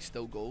 he's actually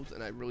still gold,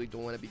 and I really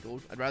don't want to be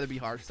gold. I'd rather be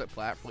hard start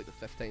plat for like the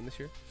 5th time this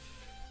year,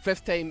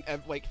 5th time,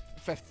 like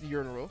 5th year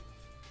in a row,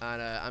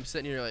 and I'm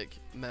sitting here like,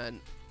 man,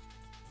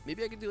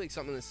 maybe I could do like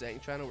something on the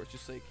second channel where it's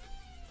just like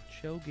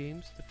chill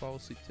games to fall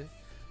asleep to.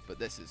 But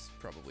this is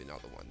probably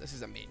not the one. This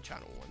is a main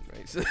channel one,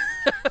 right? So,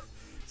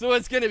 so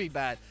it's gonna be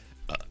bad.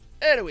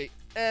 Anyway,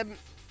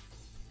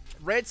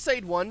 red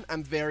side 1,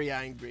 I'm very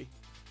angry.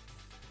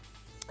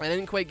 I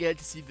didn't quite get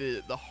to see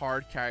the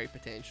hard carry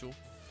potential.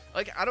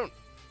 Like,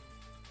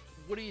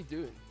 what are you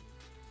doing?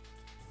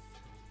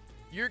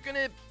 You're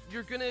gonna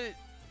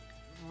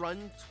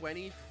run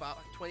 25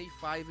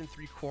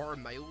 3/4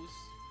 miles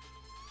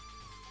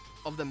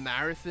of the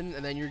marathon,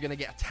 and then you're gonna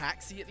get a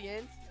taxi at the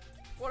end?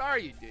 What are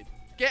you, dude?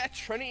 Get a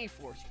Trinity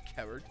Force, you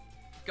coward.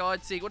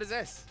 God's sake, what is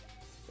this?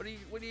 What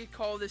do you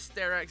call this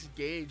Sterex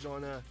gauge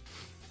on a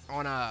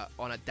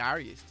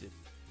Darius, dude?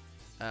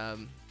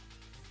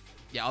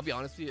 Yeah, I'll be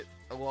honest with you,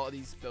 a lot of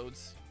these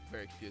builds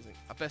very confusing.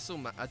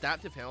 Abyssal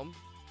adaptive helm,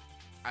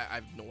 I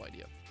have no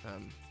idea.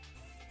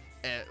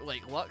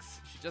 Like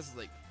Lux, she does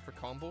like her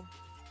combo,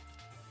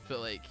 but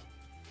like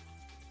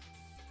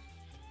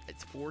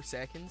it's 4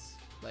 seconds.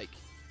 Like,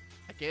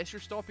 I guess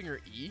you're stopping her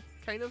E,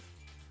 kind of.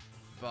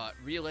 But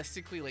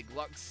realistically, like,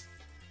 Lux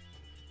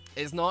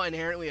is not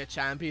inherently a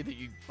champion that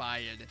you buy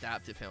an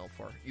adaptive helm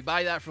for. You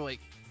buy that for, like,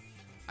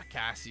 a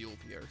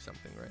Cassiopeia or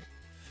something,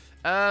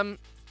 right?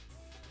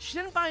 She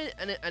didn't buy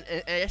an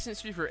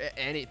Essence Reaver at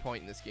any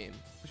point in this game,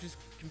 which is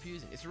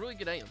confusing. It's a really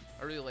good item.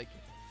 I really like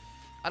it.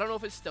 I don't know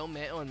if it's still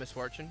meta on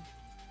Misfortune,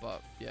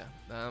 but, yeah.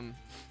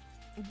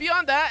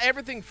 Beyond that,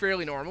 everything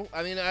fairly normal.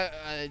 I mean,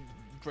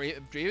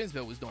 Draven's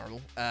build was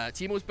normal.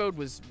 Teemo's build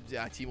was,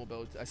 yeah, Teemo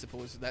build, I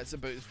suppose. That's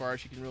about as far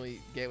as you can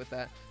really get with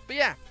that. But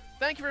yeah,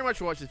 thank you very much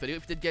for watching this video.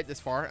 If you did get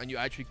this far and you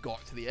actually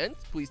got to the end,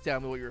 please tell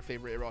me what your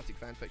favorite erotic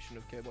fanfiction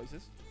of cowboys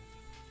is.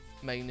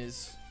 Mine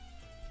is,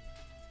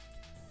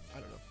 I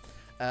don't know.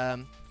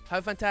 Have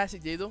a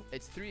fantastic day though.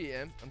 It's 3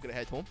 AM. I'm gonna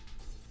head home,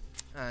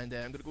 and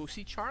I'm gonna go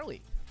see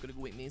Charlie. I'm gonna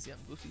go wait Maisie up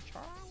and go see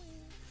Charlie.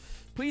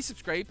 Please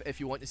subscribe if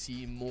you want to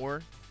see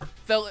more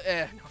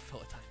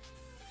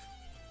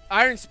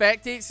Iron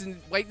spectates,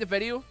 and like the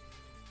video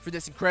for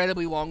this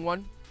incredibly long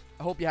one.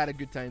 I hope you had a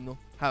good time though.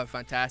 Have a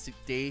fantastic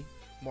day,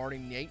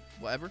 morning, night,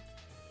 whatever.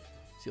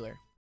 See you later.